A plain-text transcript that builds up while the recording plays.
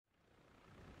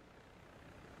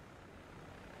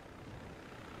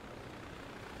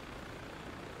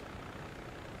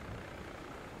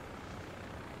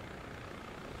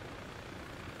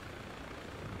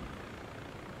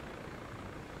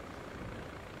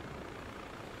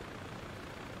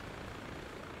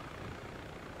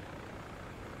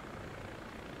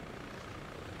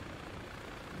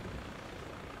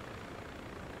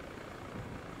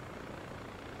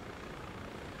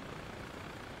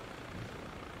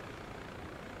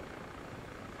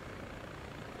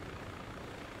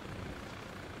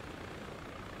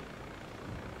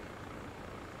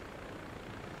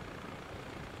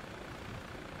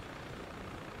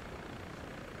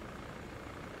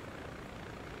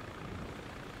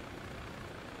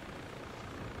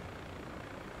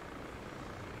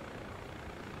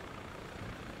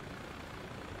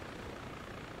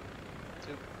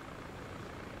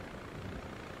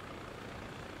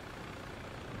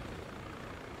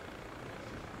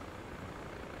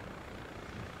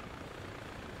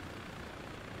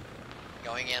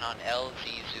Going in on LZ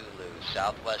Zulu,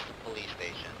 southwest of police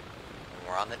station.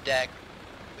 When we're on the deck,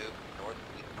 move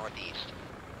northeast.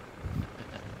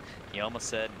 He almost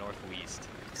said northwest.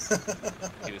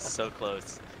 He was so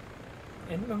close.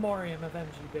 In memoriam of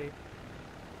MGB.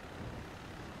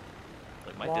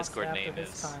 Like my Lost Discord after name his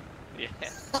is. time. Yeah.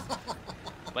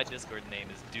 My Discord name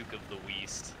is Duke of the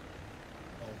West.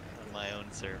 On my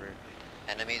own server.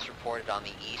 Enemies reported on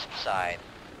the east side.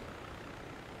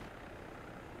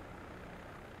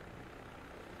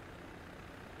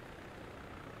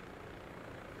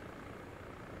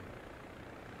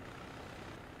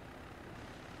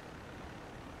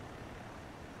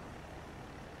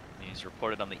 He's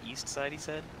reported on the east side, he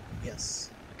said? Yes.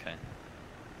 Okay.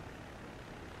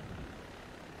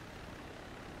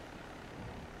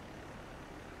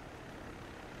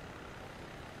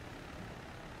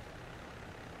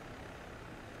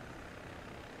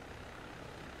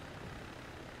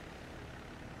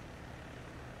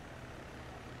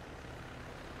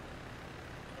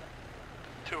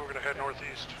 We're gonna head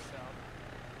northeast.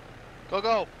 Go,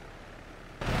 go!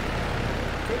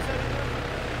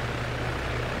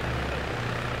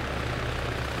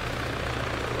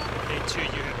 Hey, 2, you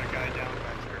have a guy down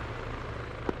back here.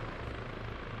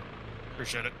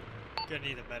 Appreciate it. Gonna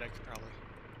need a medic, probably.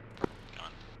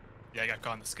 Yeah, I got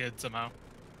caught in the skid somehow.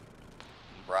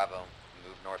 Bravo,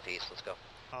 move northeast, let's go.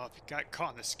 If you got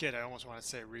caught in the skid, I almost want to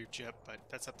say reef jip, but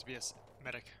that's up to be a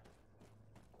medic.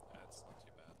 That's not too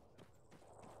bad.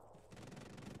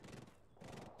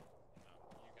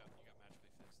 You got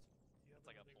magically fixed. It's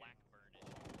like a black burn issue.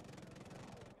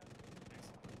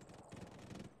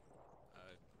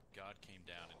 God came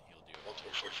down and healed you.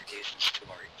 Multiple fortifications to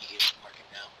our east, marking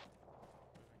now.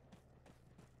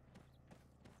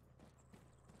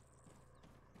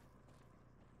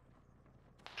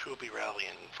 Two will be rallying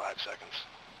in 5 seconds.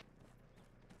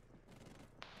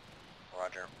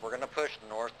 Roger. We're gonna push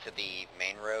north to the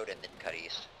main road and then cut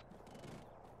east.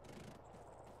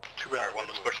 2 rally, 1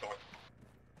 push north.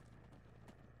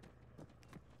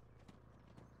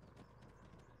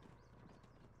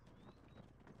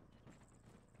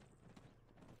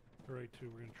 Alright, 2,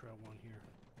 we're gonna try 1 here.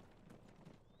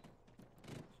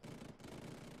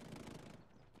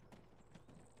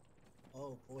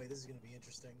 Oh boy, this is gonna be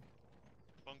interesting.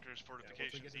 Bunkers,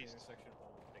 fortifications east.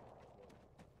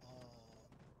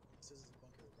 This is a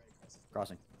bunker right across the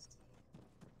Crossing.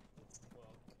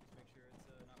 Well, just make sure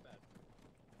it's not bad.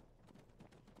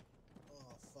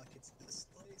 Oh fuck, it's this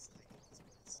place. I hate this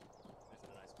place. Is it a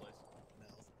nice place? No.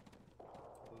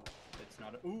 Ooh, it's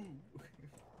not a. Ooh! Okay.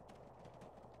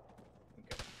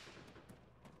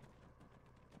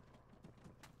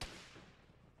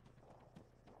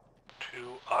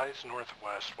 Two eyes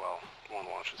northwest, well, 1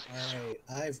 launches east. Alright,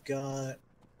 I've got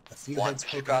a few 1 heads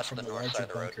should poking cross from the the north side larger of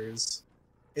the road. bunkers.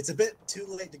 It's a bit too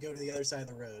late to go to the other side of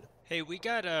the road. Hey, we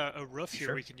got a roof here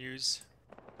Sure. we can use.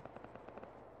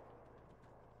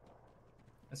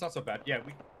 That's not so bad. Yeah,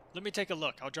 we. Let me take a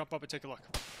look. I'll jump up and take a look.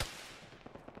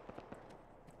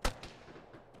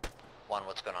 1,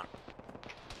 what's going on?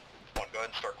 1, go ahead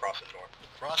and start crossing north.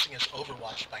 Crossing is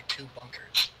overwatched by 2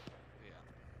 bunkers. Yeah.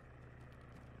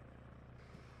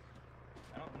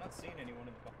 I'm not seeing anyone in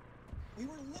the bunker. We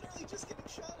were literally just getting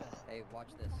shot at. Hey, watch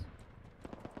this.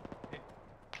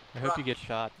 I hope you get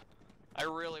shot. I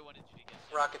really wanted you to get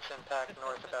shot. Rockets impact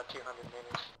north about 200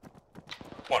 meters.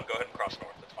 1, go ahead and cross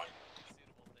north, that's fine.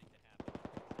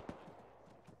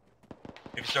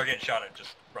 If you start getting shot at,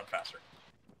 just run faster.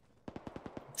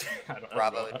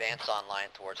 Bravo, advance online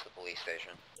towards the police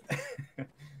station.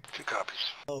 2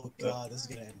 copies. Oh god, this is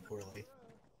gonna end poorly.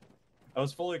 I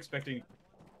was fully expecting.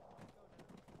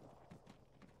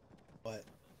 What?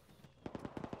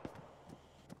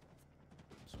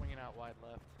 Swinging out wide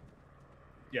left.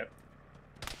 Yep.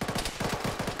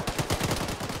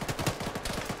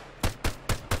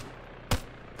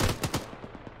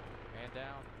 Man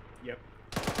down. Yep.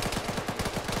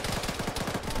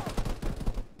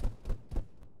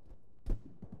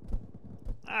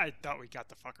 I thought we got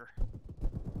the fucker. He's down.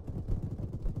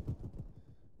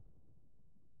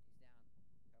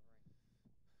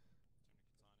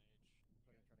 Covering.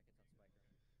 Tourniquets on H.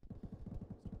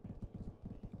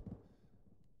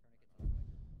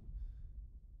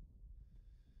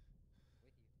 Putting tourniquets on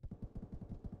Spiker.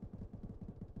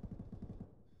 Tourniquets on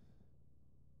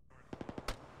Spiker. With you.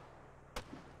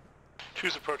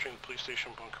 Two's approaching the police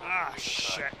station bunker. Ah,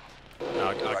 shit.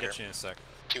 I'll get you in a sec.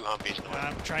 2 Humvees north.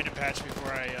 I'm trying to patch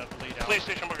before I bleed out. Police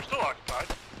station bunker still occupied.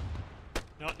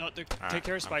 No, take Alright,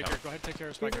 care of I'm Spiker. coming. Go ahead and take care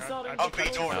of Spiker.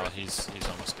 Humvee No, north. he's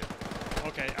almost good.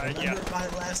 Okay, Remember yeah. my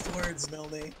last words,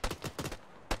 Milne.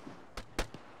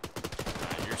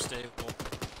 You're stable.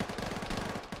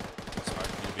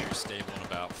 stable in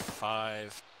about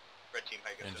 5. Red team, how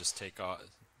you And just take off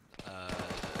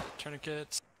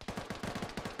tourniquets.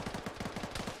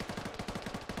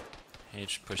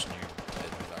 H pushing you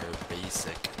with our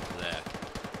basic there.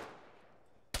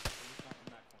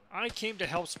 I came to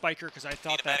help Spiker because I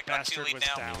thought that bastard was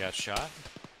down. You got shot?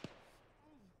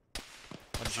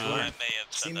 What did you learn? I may have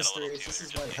said that a little too. This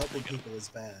is why helping people is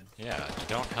bad. Yeah, you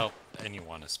don't help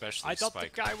anyone, especially I thought Spiker.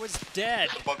 the guy was dead.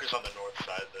 There's some bunkers on the north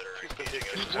side that are engaging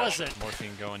us. He wasn't.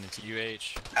 Morphine going into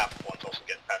UH. Half one's also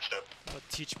getting patched up. That'll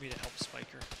teach me to help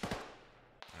Spiker.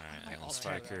 Alright, and then I'll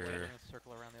Spiker,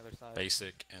 circle around the other side.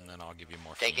 basic, and then I'll give you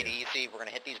morphine. Take it easy. We're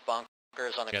gonna hit these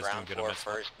bunkers on the You guys ground doing good on floor this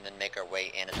one? first, and then make our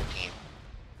way in as a team.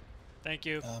 Thank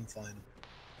you. I'm fine.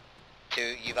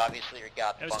 2, you've obviously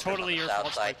got That was bunkers totally on the your south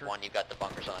fault, side. Spiker. 1, you've got the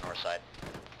bunkers on the north side.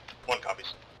 1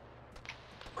 copies.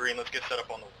 Green, let's get set up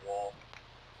on the wall.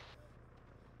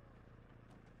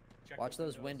 Watch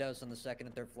those windows on the 2nd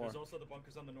and 3rd floor. There's also the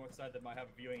bunkers on the north side that might have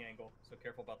a viewing angle, so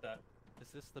careful about that. Is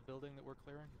this the building that we're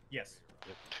clearing? Yes.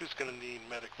 Yep. Who's gonna need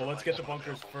medic? Well, let's get the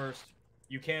bunkers first.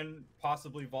 You can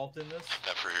possibly vault in this.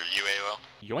 That for your UAO?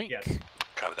 Yoink. Yes.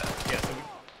 Copy that. Yeah, so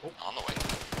we... On the way.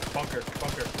 Bunker,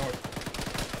 north.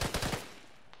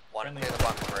 1, Friendly. clear the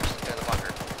bunker first. Clear the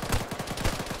bunker.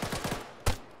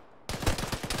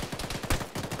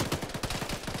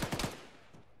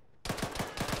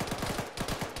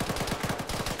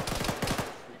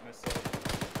 Treat myself.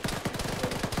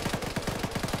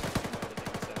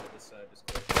 This side is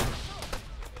clear.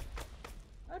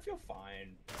 I feel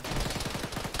fine.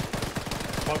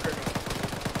 Bunker north.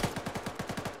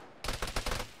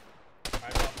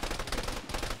 Alright, well.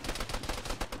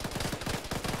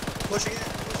 Pushing in,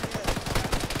 pushing in.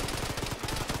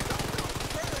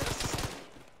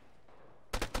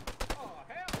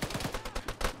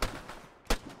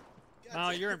 No,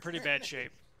 you're in pretty bad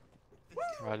shape.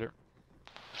 Roger.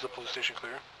 Is the police station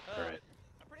clear? Alright.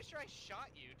 I'm pretty sure I shot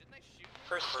you. Didn't I shoot you?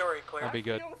 First story clear. I'll be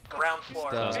good. Ground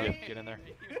floor. Get in there.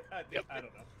 I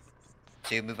don't know.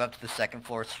 2, move up to the 2nd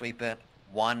floor, sweep it.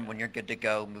 1, when you're good to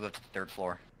go, move up to the 3rd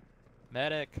floor.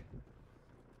 Medic.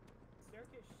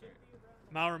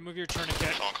 Mal, remove your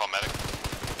tourniquet. Someone call medic.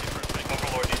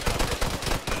 Overlord needs to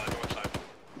north side.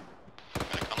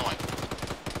 Medic on the way.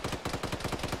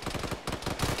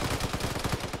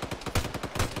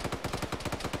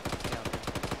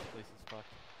 Police is fucked.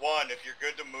 1, if you're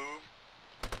good to move,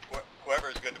 whoever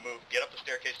is good to move, get up the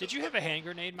staircase. Did you have a hand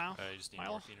grenade, Mal? You just need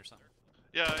Milo? morphine or something?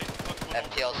 Yeah, I fucked one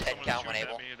FTL's over. head Someone count was when shooting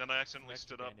able. at me, then I accidentally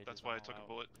stood up. That's why I took a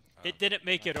bullet. It didn't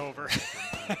make it over.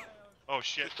 Oh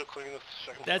shit. Still clearing the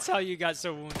 2nd That's floor. how you got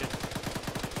so wounded.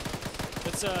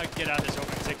 Let's get out of this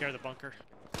open and take care of the bunker.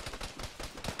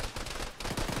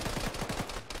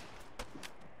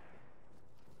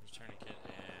 Tourniquet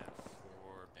and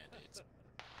 4 band-aids.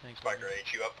 Thanks. Spiker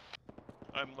H, you up?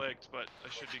 I'm legged, but I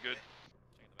should be good.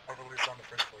 Overlord's on the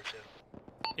 1st floor too.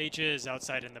 H is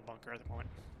outside in the bunker at the moment.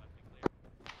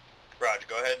 Raj,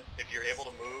 go ahead. If you're able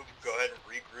to move, go ahead and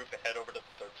regroup and head over to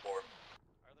the 3rd floor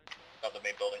of the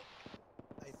main building.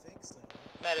 I think so.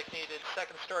 Medic needed,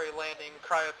 2nd story landing,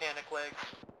 cryo panic legs.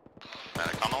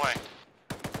 Medic on the way.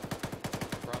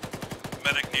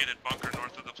 Medic needed, bunker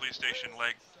north of the police station,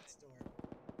 leg. That's door.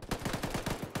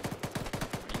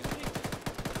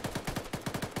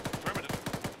 Affirmative.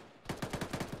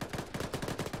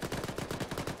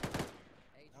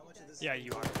 How much of this Yeah,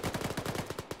 you are.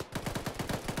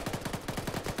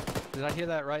 Did I hear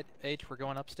that right, H? We're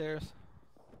going upstairs?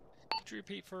 Could you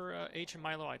repeat for H and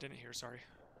Milo? I didn't hear, sorry.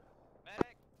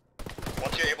 Medic!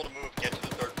 Once you're able to move, get to the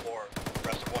 3rd floor. The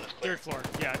rest of 1 is clear. 3rd floor.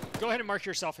 Yeah, go ahead and mark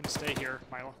yourself and stay here,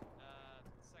 Milo.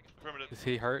 Second. Affirmative. Is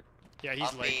he hurt? Yeah, he's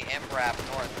Off late. the MRAP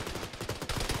north.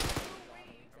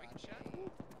 Are we shot?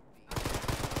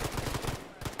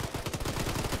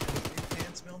 Your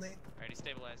pants, Milne? Alrighty,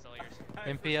 stabilized, all yours.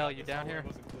 MPL, you down here?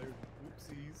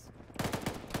 Oopsies.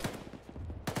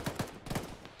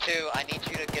 2, I need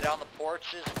you to get on the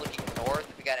porches looking north.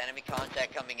 We got enemy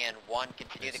contact coming in. 1,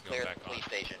 continue Let's to go clear back the police on.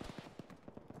 station.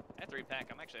 At 3 pack,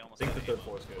 I'm actually almost I think out the of 3rd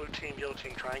floor is Blue good. team, yellow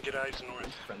team, try and get eyes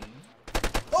north. Friendly.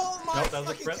 Oh my Nope, that was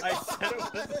a fucking friend. I God! said it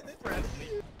was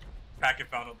friendly. Packet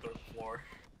found on 3rd floor.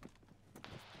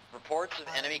 Reports of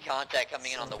enemy contact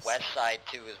coming in on the west side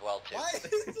too as well too. Why?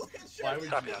 Why would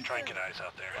Copy you that, try and get eyes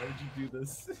out there. Why would you do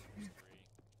this?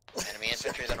 Enemy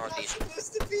infantry to the northeast. Not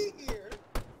supposed to be here.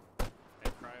 Hey,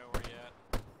 Cryo, where you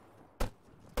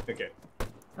at? Okay.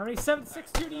 How many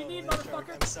 7.62 do you Oh, need, that's right.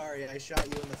 motherfucker? I'm sorry, I shot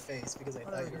you in the face because I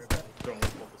thought you were about to. Don't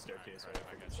pull the staircase right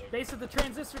after. Base of the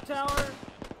transistor tower.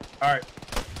 Alright.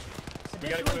 We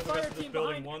gotta Additionally, clear the fire rest of this team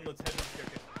building. behind. 1, let's head to the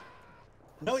staircase.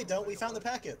 No, we don't. We found the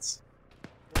packets.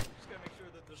 Just gotta make sure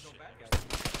that there's no bad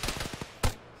guys.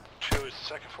 Boys,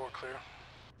 second floor clear.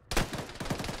 Guys,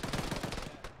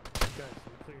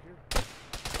 we clear here?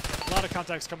 A lot of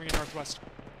contacts coming in northwest.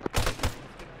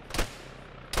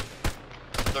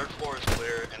 Third floor is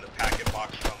clear, and the packet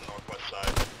box from the northwest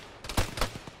side.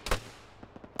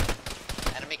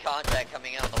 Enemy contact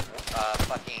coming in on the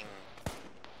fucking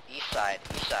east side.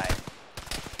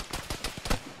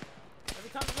 Every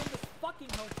time I'm in this fucking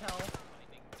hotel.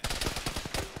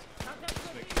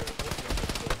 Contact Make sure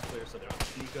it's clear so they don't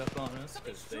sneak up on us,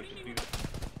 because they could be...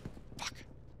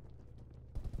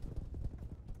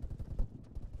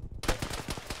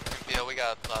 Yeah, we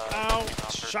got, Ow!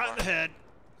 Shot in the head.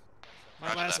 My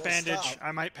Roger last that. bandage. Stop.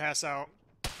 I might pass out.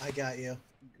 I got you.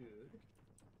 Good.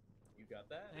 You got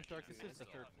that? Antarctica is the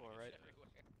third floor, right?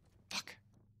 Fuck.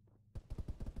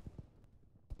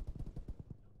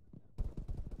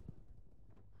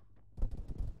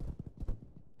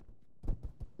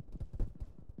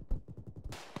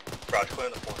 Garage clear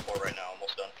on the fourth floor right now,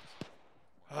 almost done.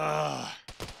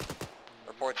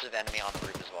 Reports of enemy on the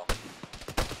roof as well.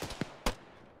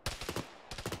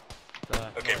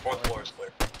 Okay, fourth floor is clear.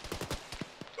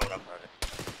 Going up. Alright.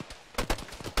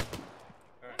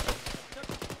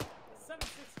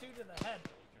 762 to the head.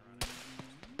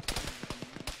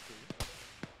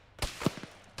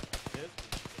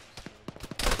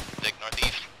 Dig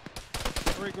northeast.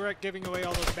 Regret giving away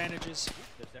all those bandages.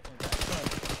 There's definitely that.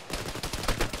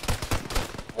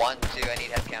 1, 2, I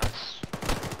need head counts.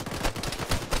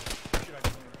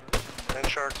 Ten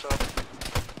sharks up.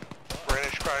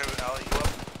 Branish, cryo, alley, you up?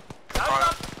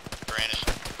 Branish.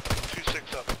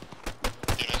 2-6 up.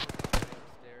 Unit.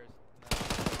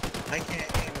 I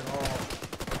can't aim at all.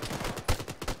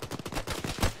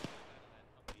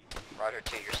 Roger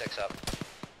 2, you're 6 up.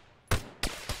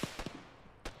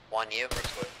 1, you.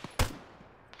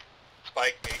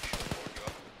 Spike, H, forward you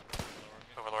up.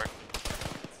 Overlord.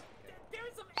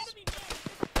 There's some enemy man in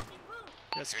this fucking room.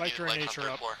 Yeah, Spiker and H are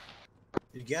up.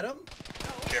 Did you get him?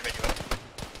 Chairman, you up.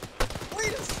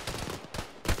 Wait a second.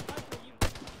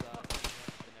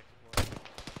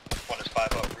 One is 5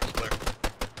 up, roof's clear.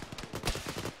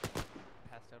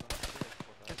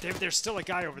 God damn it, there's still a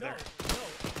guy over there. No,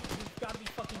 you've got to be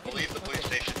fucking I believe the police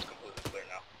station is completely clear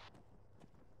now.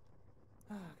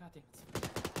 Ah, goddamn it.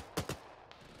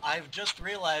 I've just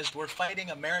realized we're fighting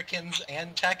Americans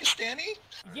and Pakistani?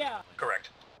 Yeah. Correct.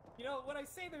 You know, when I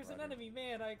say there's an enemy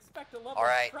man, I expect a level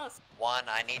Alright, of trust. 1,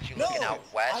 I need you No, looking out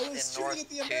west I was and north. shooting at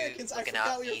the Americans. 2, I looking forgot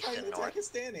out we were east fighting and the north.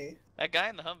 Pakistani. That guy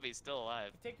in the Humvee's still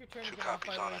alive. Take your turn to Two get off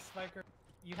by copies the on way, it. Spiker.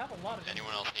 You have a lot of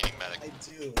Anyone else needing medic? I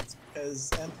do. It's because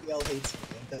MPL hates me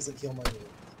and doesn't heal my wounds.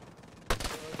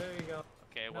 So there you go.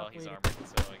 Okay, well, Not he's bleeding. armored,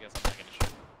 so I guess I'm not gonna shoot.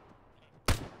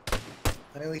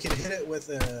 I mean, we can hit it with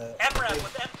a... MRAP big-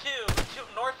 with M2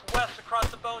 to northwest across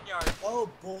the boneyard. Oh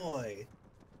boy.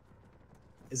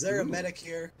 Is there a medic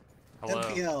here? Hello.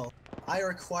 MPL, I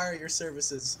require your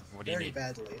services What do you very need?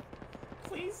 badly.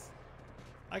 Please?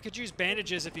 I could use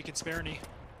bandages if you can spare any.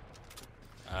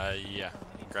 Yeah.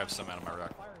 Grab some out of my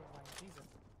ruck. Firing line, Jesus.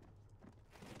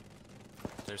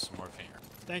 There's some morphine here.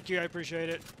 Thank you, I appreciate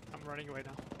it. I'm running away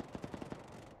now.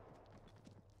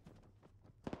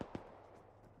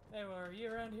 Hey, well, are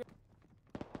you around here?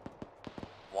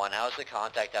 1, how's the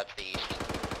contact out to the east?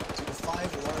 Do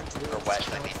 5 large Or rooms west,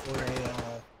 I count mean. for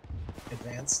a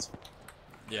advanced?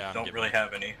 Yeah, I'm Don't good. really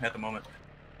have any at the moment.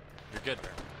 You're good.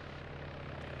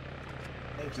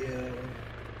 Thank you.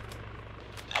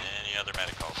 Any other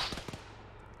medic calls?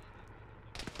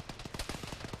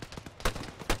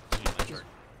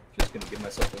 Just gonna give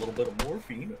myself a little bit of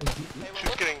morphine.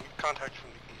 She's getting contact from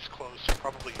the east close,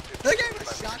 probably 50. That guy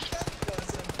was shot that?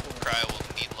 Cry will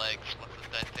need legs once this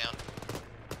dies down.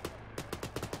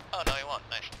 Oh, no, he won't.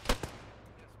 Nice.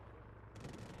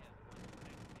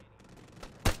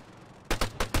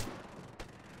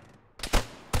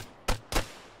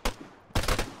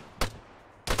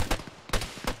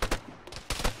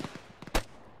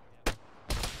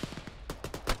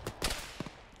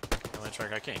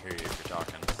 Track, I can't hear you if you're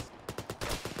talking.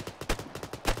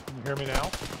 Can you hear me now?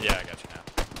 Yeah, I got you now.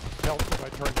 Helps if I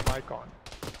turn the mic on.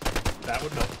 That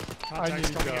would help. I Contacts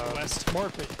need coming in west.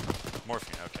 morphine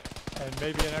Morphine, okay. and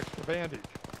maybe an extra bandage.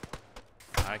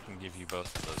 I can give you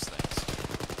both of those things.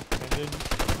 And then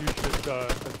you should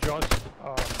adjust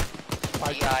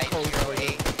my code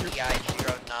EI-08,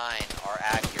 EI-09 are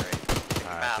accurate. Check your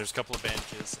map. There's a couple of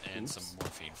bandages and some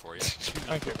morphine for you.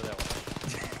 Thank you.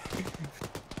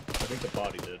 I think the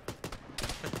body did.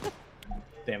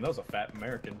 Damn, that was a fat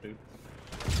American, dude.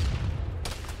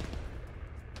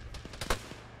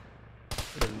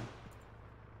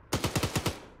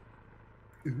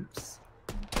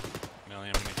 Melly,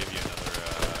 I'm gonna give you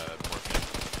another morphine.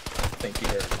 Thank you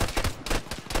very much.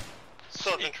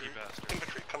 Still Sneaky infantry. bastard.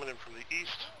 Infantry coming in from the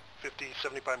east, 50,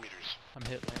 75 meters. I'm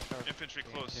hit. Infantry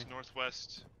close,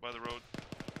 northwest, by the road.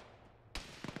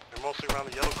 They're mostly around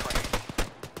the yellow crane.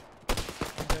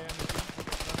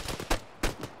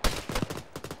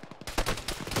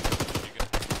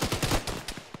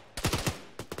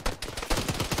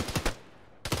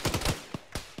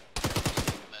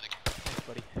 Thanks,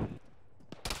 buddy.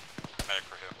 Medic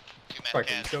for who? 2 men Parker,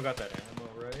 you can. still got that ammo,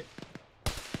 right?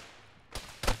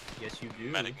 Yes, you do.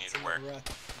 Medic needed where?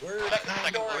 We're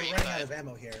Second story, running out of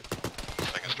ammo here.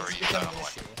 Second story, It's east side becoming on an the way.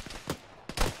 issue.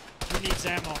 Who needs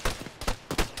ammo?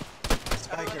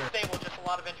 Spiker. Everyone's stable, just a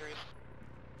lot of injuries.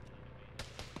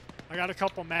 I got a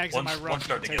couple mags in my ruck. One's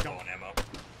starting to Take get them. low on ammo.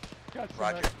 Got some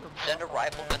Roger. extra Send a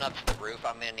rifleman up to the roof.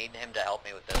 I'm gonna need him to help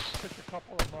me with this. Pick a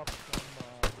couple of them up from,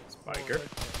 Spiker,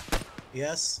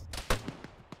 Yes.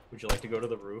 would you like to go to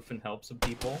the roof and help some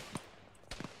people?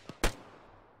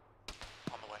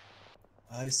 On the way.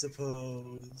 I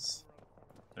suppose.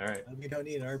 Alright. We don't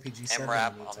need an RPG-7.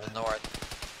 MRAP on the north.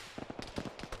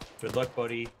 Good luck,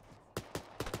 buddy.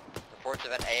 Reports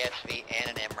of an ASV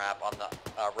and an MRAP on the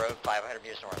road 500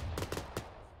 meters north.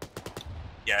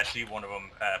 Yeah, I see one of them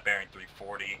bearing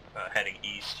 340, heading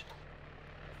east.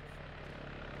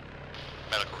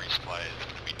 Medical resupply is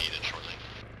going to be needed shortly.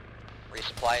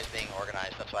 Resupply is being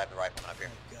organized, that's why I have the rifleman up here.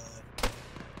 Oh god.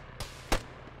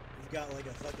 We've got like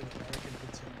a fucking American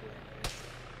contender.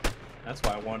 That's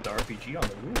why I wanted the RPG on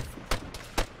the roof.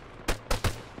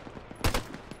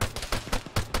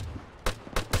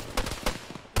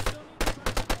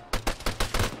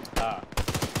 Ah.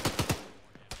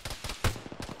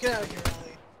 Get out of here,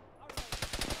 Ollie.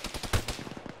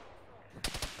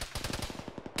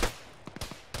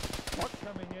 truck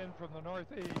coming in from the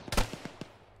northeast.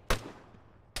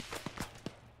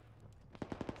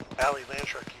 Alley, land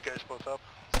truck, you guys both up?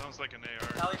 Sounds like an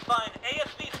AR. Alley's fine.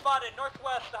 ASV spotted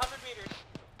northwest, 100 meters.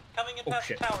 Coming in past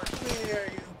shit. the tower. Come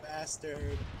here, you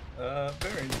bastard.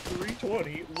 Bearing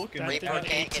 320, looking That Reaper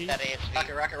can't get that ASV.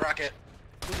 Rocket, rocket, rocket.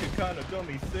 looking kinda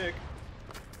dummy thick.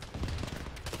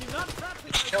 Do not trap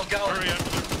me. Kill going. Hurry up.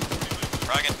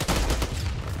 Rocket.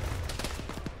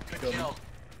 Good kill.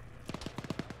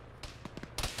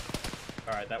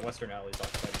 Alright, that western alley's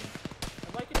occupied again.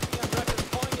 I'd like it to be on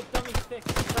record calling it dummy thick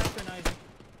and fraternizing.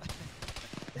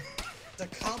 It's a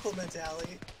compliment,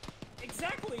 Allie.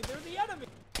 Exactly, they're the enemy.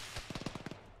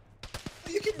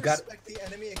 You can Got- respect the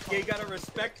enemy and Yeah, you gotta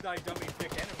respect thy dummy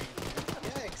thick enemy.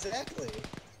 Yeah, exactly.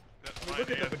 That's I mean, my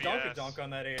look at the AFVS. badonkadonk on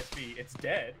that ASV. It's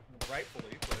dead,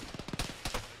 rightfully, but...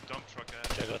 Dump truck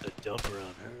ass. Check out the dumper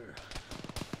on her.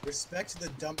 Respect the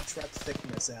dump truck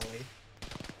thickness, Allie.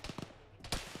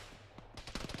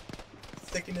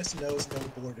 Thickness knows no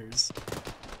borders.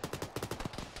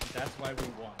 That's why we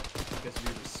won. Because we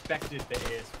respected the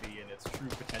ASV and its true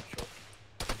potential.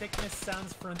 Thickness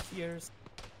sounds frontiers.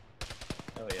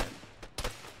 Oh yeah.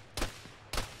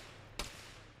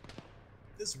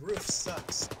 This roof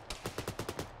sucks.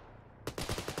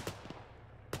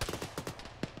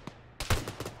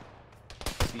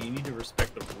 See, you need to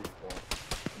respect the roof more.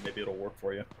 And maybe it'll work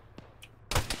for you.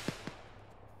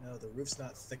 No, the roof's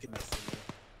not thick enough for me.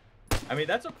 I mean,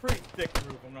 that's a pretty thick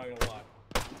roof, I'm not gonna lie.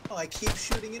 Oh, I keep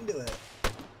shooting into it.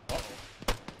 Uh-oh.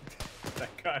 That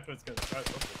guy was gonna try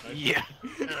something. Yeah.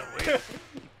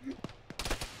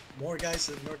 More guys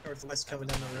to the north-northwest coming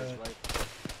down the road.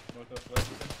 Northwest,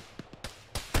 you said?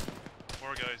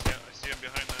 More guys, yeah, I see him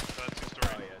behind that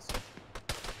two-story. Oh, yes.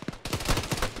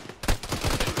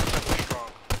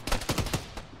 Strong.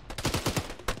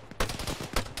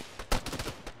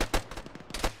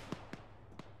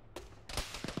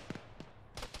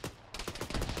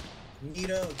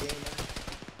 Neato, gamer.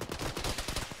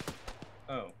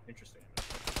 Oh, interesting.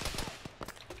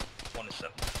 1 to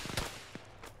 7.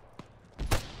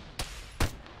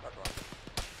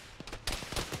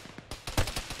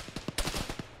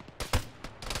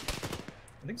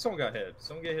 I think someone got hit.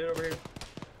 Someone get hit over here?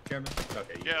 Chairman?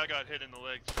 Okay. you- Yeah, I got hit in the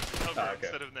leg. Cover okay.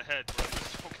 instead of in the head. Where I was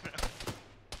smoking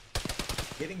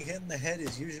out. Getting hit in the head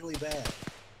is usually bad.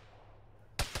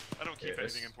 I don't keep Yes.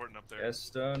 anything important up there.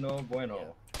 Esta no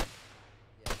bueno.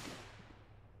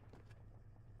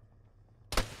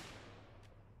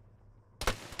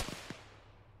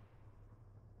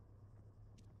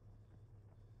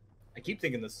 I keep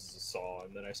thinking this is a saw,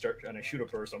 and then I start and I shoot a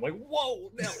burst. I'm like, whoa,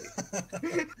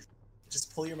 Nelly!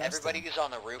 Just pull your mask Everybody down. who's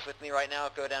on the roof with me right now,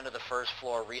 go down to the first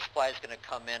floor. Resupply is going to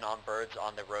come in on birds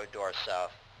on the road to our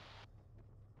south.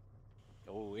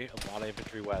 Oh, wait, a lot of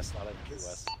infantry west, a lot of infantry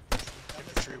west.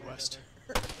 Infantry west.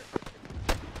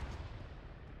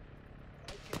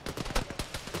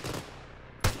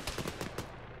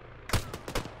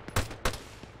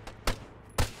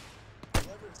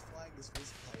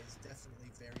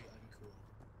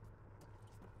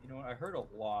 know what? I heard a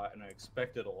lot, and I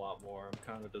expected a lot more. I'm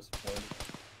kind of disappointed.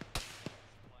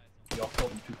 Y'all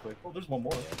killed him too quick. Oh, there's one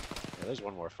more. Yeah, there's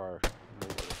one more far.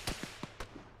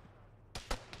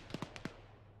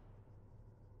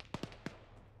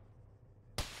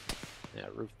 Yeah,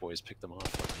 Roof Boys picked them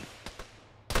off.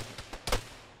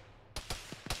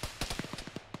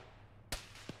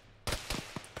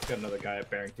 Got another guy at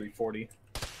bearing 340.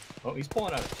 Oh, he's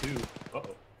pulling out of 2.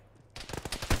 Uh-oh.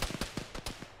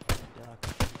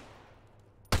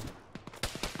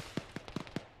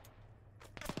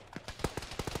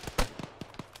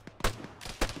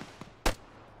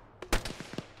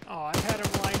 Oh, I had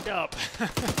him lined up.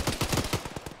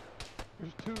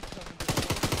 There's 2 coming.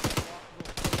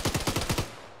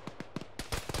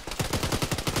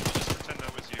 Just pretend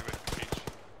that was you at the beach.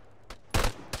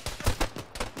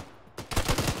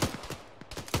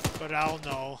 But I'll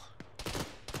know.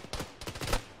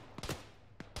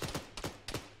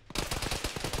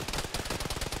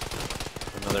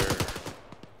 Another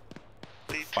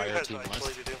fire team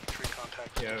isolated infantry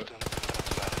contact. Yeah.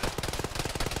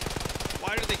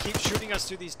 Why do they keep shooting us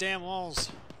through these damn walls?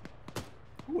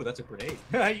 Ooh, that's a grenade.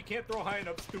 You can't throw high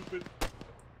enough, stupid.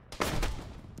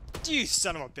 You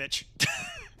son of a bitch.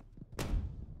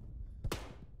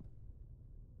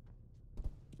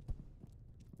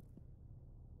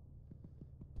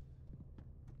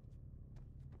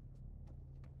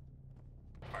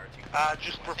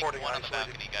 Just reporting on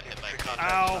isolated infantry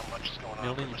contact. Ow! Not much is going on.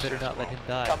 Milton, you better not let him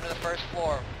die. Come to the first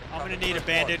floor. I'm gonna need a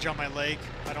bandage on my leg.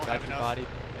 I don't have Got your enough. body,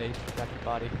 H. Got your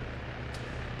body.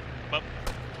 Alright,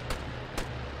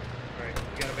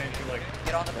 you gotta bandage your leg.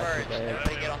 Get on the birds.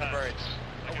 Everybody get on the birds.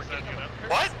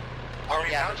 What? Are we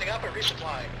mounting up or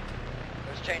resupplying?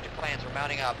 There's a change of plans. We're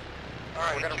mounting up.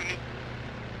 Alright, We're gonna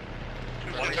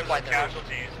One of resupply the the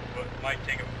casualties, but might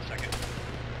take a second.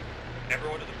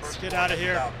 Everyone to the first Let's get floor, out of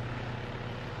here. out.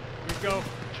 We go.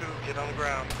 2, get on the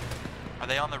ground. Are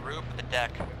they on the roof or the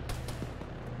deck?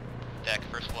 Deck,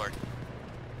 first floor.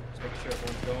 Just make sure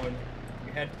everyone's going.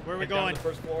 You head, Where are we head down going? to the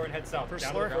first floor and head south. First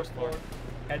down floor? To the first floor.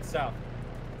 Head south.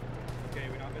 Okay,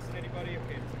 we're not missing anybody?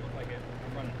 Okay, it doesn't look like it.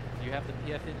 I'm running. Do you have the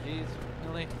PFNGs,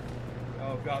 Millie?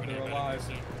 Oh god, they're alive.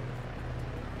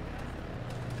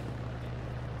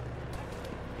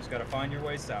 Just gotta find your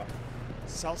way south.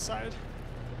 South side?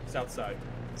 South side.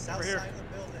 Over here. South side of the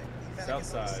building. Evac South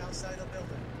is on the side. south side of the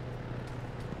building.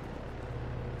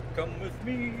 Come with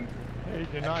me. Hey,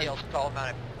 you're not. FTL's call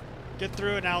mounted. Get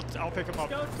through and I'll pick him up.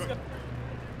 Go.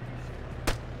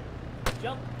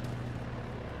 Jump.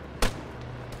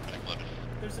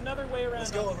 There's another way around.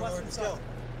 Let's go, on the Overlord. western Let's go. side.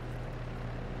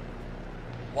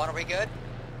 One, are we good?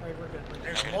 Alright, we're good.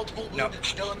 There's multiple wounded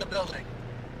still in the building.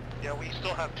 Yeah, we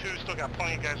still have 2, still got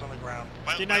plenty of guys on the ground.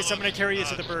 Be nice, I'm gonna carry you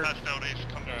to the bird.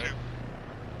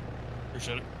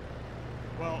 Appreciate it.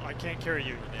 Well, I can't carry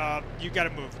you. You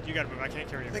gotta move. You gotta move. I can't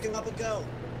carry you. Pick him up and go.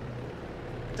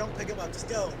 Don't pick him up. Just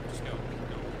go. Just go. 2,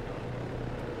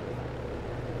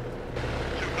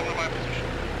 come to my position.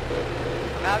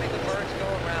 I'm having the birds go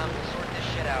around and sort this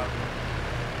shit out.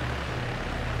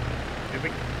 Did we?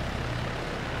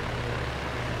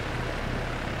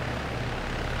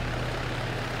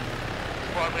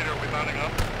 Squad leader, are we mounting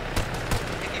up?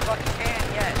 If you fucking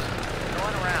can, yes.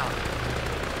 Going around.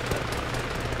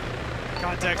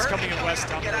 Contacts coming in west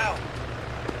down the Get road. out.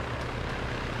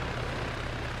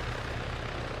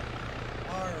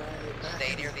 Alright. back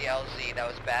Stay in. near the LZ. That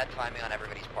was bad timing on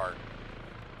everybody's part.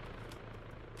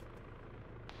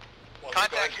 Well, let's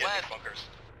go ahead Contacts and get in west. these bunkers.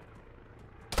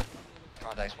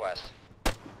 Contacts west.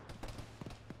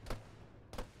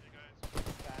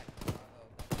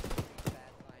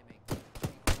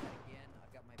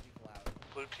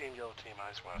 Blue team, yellow team,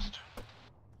 eyes west.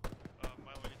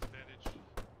 Milo needs a bandage.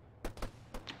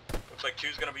 Looks like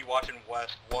 2's gonna be watching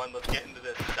west. 1, let's get into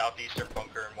this southeastern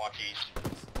bunker and watch east.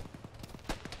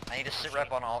 I need a sit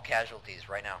rep on all casualties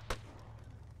right now.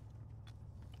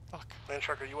 Fuck.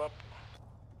 Landshark, are you up?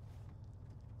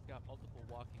 Got multiple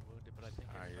walking wounded, but I think.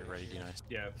 Alright, you're ready, D9.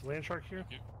 Yeah. Is Landshark here?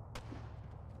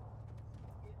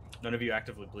 None of you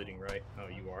actively bleeding, right? Oh,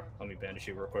 you are. Let me bandage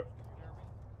you real quick.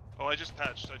 Oh, I just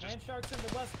patched. Land shark's in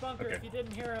the west bunker Okay. if you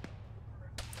didn't hear him.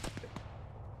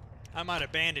 I'm out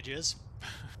of bandages.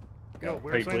 Yo, Are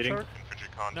where's you bleeding? Landshark? Infantry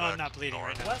No, I'm contact not bleeding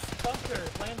right now. West bunker.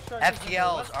 Land shark is in the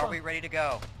FTLs, west are we bunker. ready to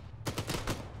go?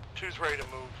 2's ready to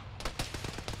move.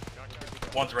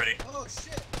 1's ready. Oh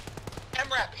shit.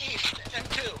 MRAP east and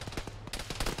 2.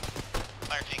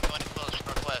 Fire team going close,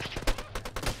 northwest.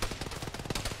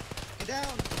 Get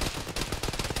down.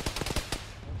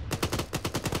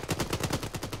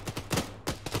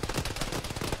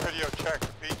 Radio check.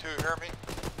 V2, hear me?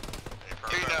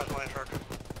 3 down, Landshark.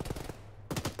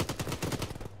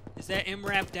 that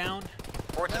MRAP down?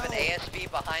 Reports of an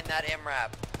ASV behind that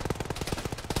MRAP.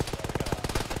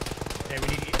 Okay, we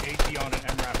need AT on an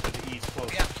MRAP to the east, close.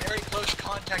 We have very close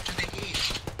contact to the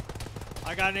east.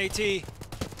 I got an AT.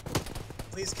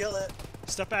 Please kill it.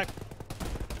 Step back.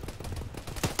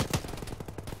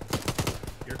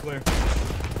 You're clear.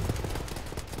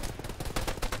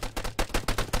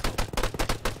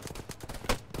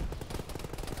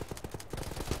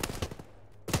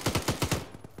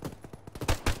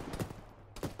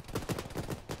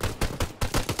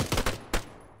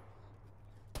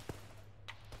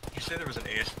 Did you say there was an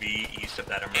ASV east of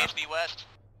that MRAP? ASV west.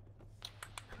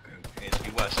 Okay,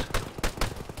 ASV west.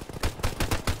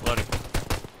 Loading.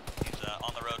 He's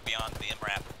on the road beyond the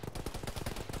MRAP.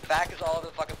 Back is all over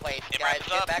the fucking place. Guys,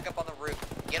 get back up on the roof.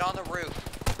 Get on the roof.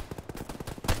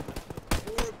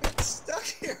 We're a bit stuck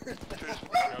here.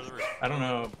 I don't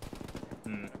know.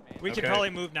 We can probably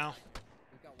move now.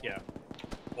 Yeah.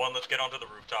 One, let's get onto the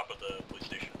rooftop of the police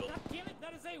station building. God damn it,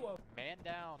 that is AWO. Man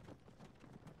down.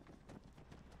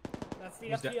 That's the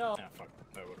Who's that? FTL. Ah, fuck.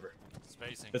 No, whatever.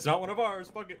 Spacing. It's not one of ours.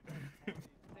 Fuck it. Stay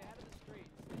out of the street.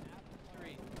 Stay out of the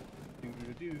street.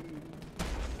 Do-do-do.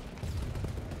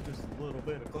 Just a little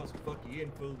bit of clusterfucky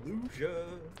in Fallujah.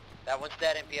 That one's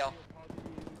dead, NPL.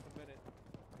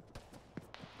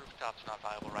 Rooftop's not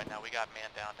viable right now. We got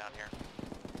man down here.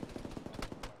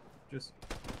 Just.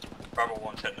 Bravo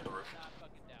 1's heading to the roof.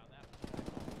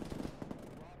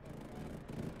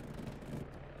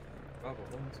 Bravo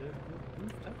 1 said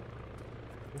rooftop.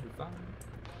 We'll be fine.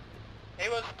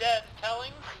 Awo's dead.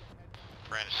 Tellings?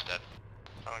 Brandon's dead.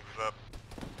 Tellings is up.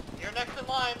 You're next in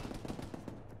line.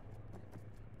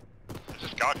 I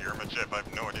just got here, but I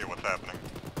have no idea what's happening.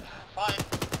 Fine.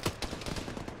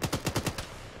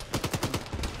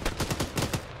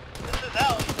 This is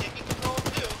Al. He's taking control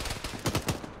too.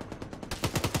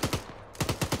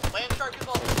 Land shark is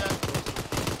also dead.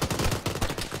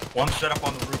 One set up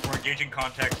on the roof. We're engaging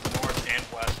contacts north and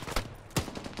west.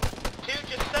 Two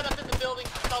just set up in the building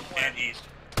somewhere. And east.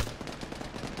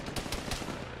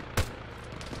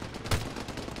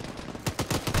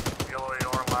 Yellow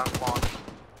AR last launch.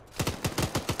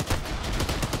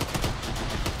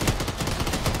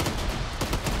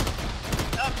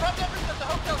 Front members of the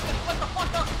hotel said, what the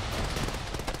fuck up?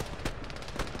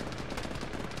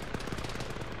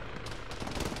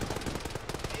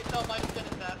 ASL might have been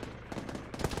in that.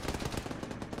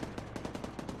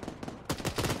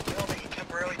 Building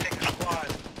temporarily take the squad.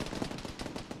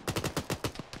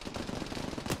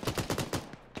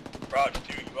 Raj,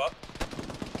 2, you up?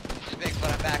 This is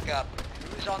Bigfoot, I'm back up.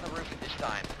 Who's on the roof at this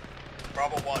time?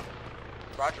 Bravo 1.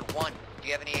 Roger 1, do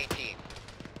you have any AT?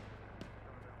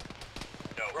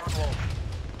 No.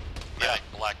 Yeah,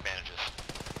 black bandages.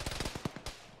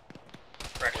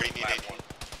 Correction, What do you need, black 18? 1.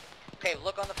 Okay,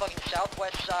 look on the fucking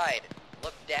southwest side.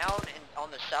 Look down, and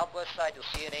on the southwest side you'll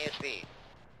see an ASV.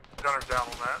 Gunner's down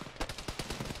on that.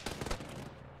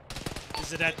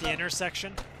 Is it at the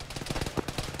intersection?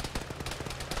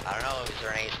 I don't know, is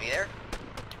there an ASV there?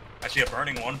 I see a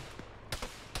burning one.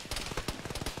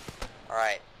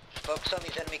 Alright, focus on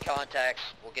these enemy contacts.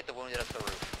 We'll get the wounded up the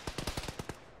roof.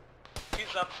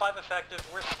 He's up, 5 effective.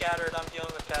 We're scattered. I'm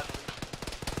dealing with casualties.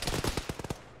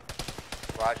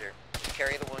 Roger. Just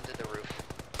carry the wounded to the roof.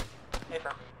 Hey,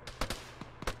 firm.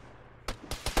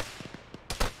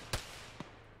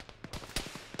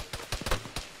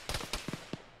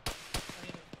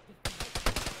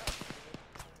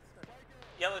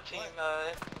 Yellow team,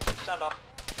 sound off.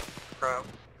 Pro.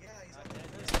 Yeah, he's on the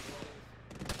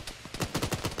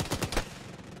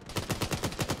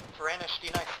Varanish,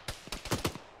 D9.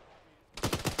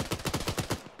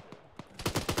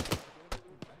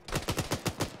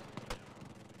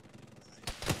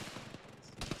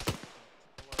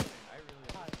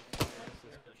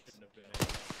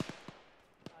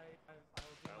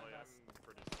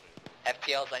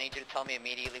 FTLs, I need you to tell me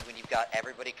immediately when you've got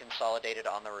everybody consolidated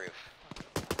on the roof.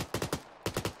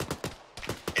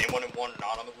 Anyone in 1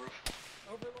 not on the roof?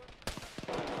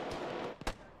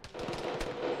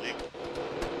 Leave.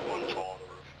 1's all on the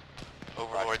roof.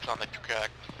 Overlord's on the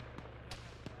track.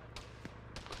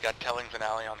 We've got Tellings and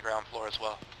Alley on the ground floor as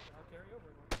well.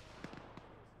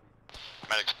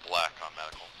 Medic's black on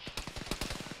medical.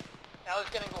 I was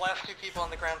getting the last 2 people on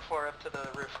the ground floor up to the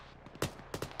roof.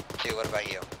 2, what about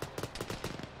you?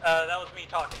 That was me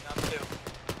talking. I'm 2.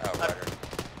 Oh, Roger.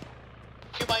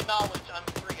 To my knowledge, I'm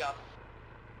 3 up.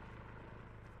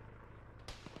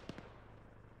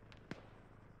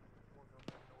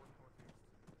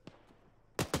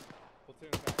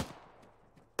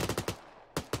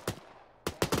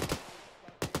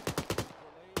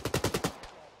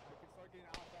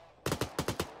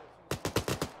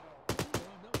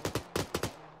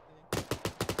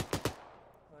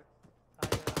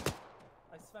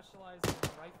 specialized in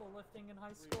rifle lifting in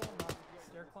high school, not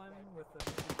stair climbing with the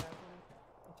Navy casualty.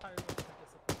 Entirely different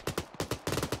discipline.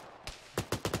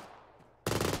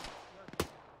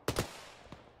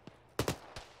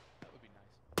 That would be nice.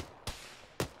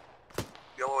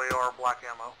 Yellow AR, black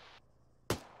ammo.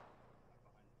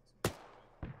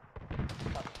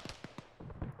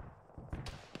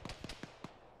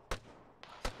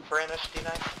 Brandis, D9.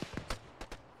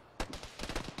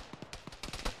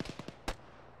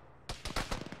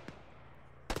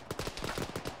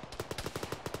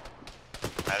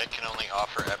 Medic can only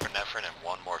offer epinephrine and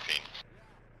 1 morphine.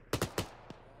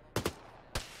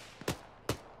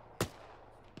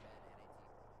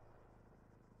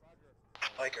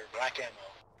 Spiker, black ammo.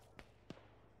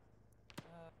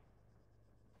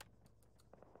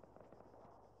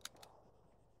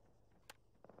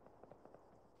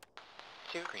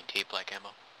 Green tape, black ammo.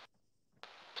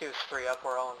 2's 3 up,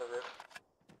 we're all on the roof.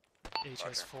 H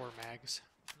has 4 mags.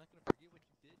 I'm not gonna forget what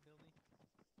you did, Milnie.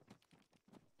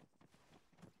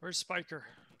 Where's Spiker?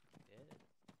 Dead.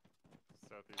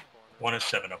 Southeast corner. 1 is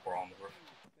 7 up, we're all on the roof.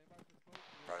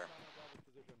 Roger.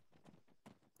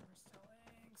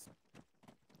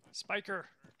 Spiker!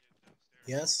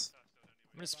 Yes?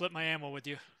 I'm gonna split my ammo with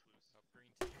you.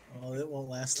 Oh, it won't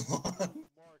last long.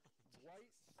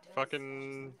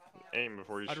 Fucking aim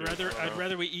before you shoot. I'd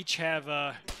rather we each have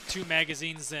 2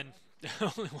 magazines than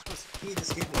only one. You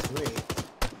just gave me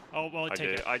 3. Oh well,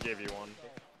 take it. I gave you 1.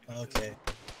 Okay.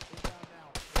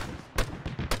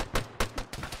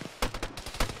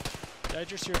 Did I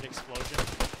just hear an explosion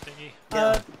thingy?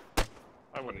 Yeah.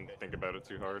 I wouldn't think about it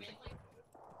too hard.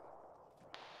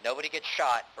 Nobody gets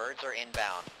shot. Birds are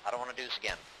inbound. I don't want to do this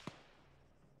again.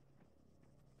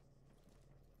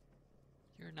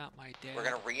 You're not my dad. We're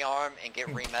gonna rearm and get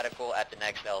re-medical at the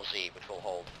next LZ, which will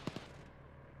hold.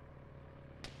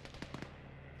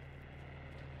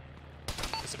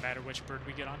 Does it matter which bird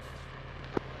we get on?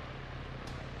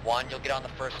 1, you'll get on the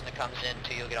first one that comes in.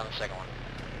 2, you'll get on the second one.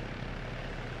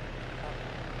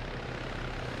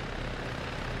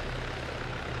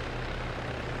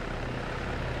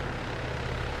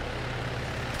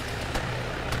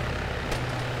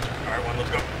 Alright, 1, let's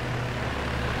go.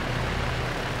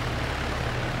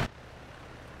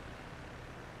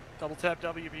 Double tap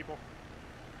W, people.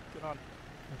 Get on.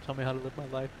 Tell me how to live my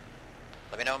life.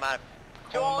 Let me know I'm out.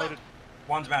 Column loaded.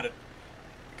 1's mounted.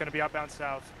 Gonna be outbound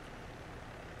south.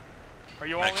 Are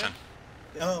you all in?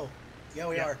 Oh, yeah,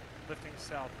 we are. Lifting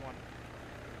south 1.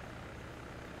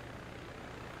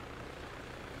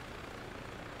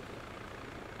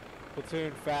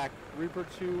 Platoon, fact. Reaper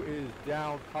 2 is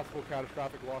down. Possible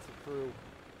catastrophic loss of crew.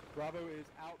 Bravo is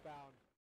outbound.